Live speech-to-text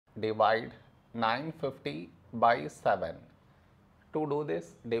divide 950 by 7. To do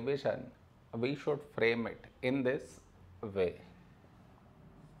this division, we should frame it in this way.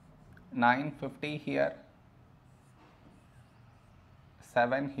 950 here,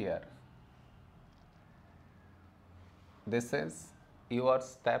 7 here. This is your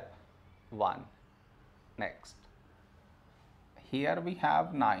step 1. Next, here we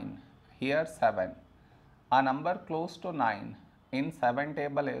have 9, here 7. A number close to 9 in 7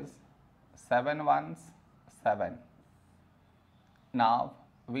 table is 7 ones 7. Now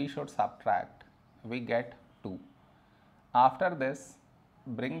we should subtract, we get 2. After this,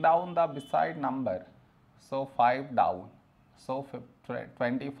 bring down the beside number, so 5 down, so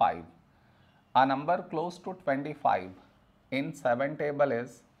 25. A number close to 25 in 7 table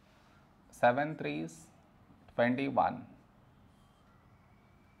is 7 threes 21.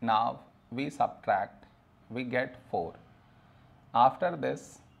 Now we subtract, we get 4. After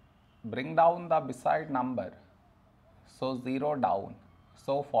this, bring down the beside number, so 0 down,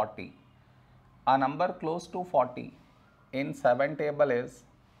 so 40. A number close to 40 in 7 table is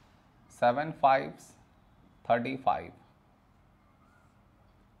 7 fives 35.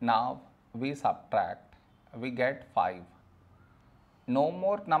 Now we subtract, we get 5. No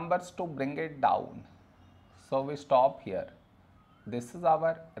more numbers to bring it down, so we stop here. This is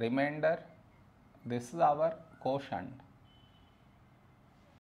our remainder, this is our quotient.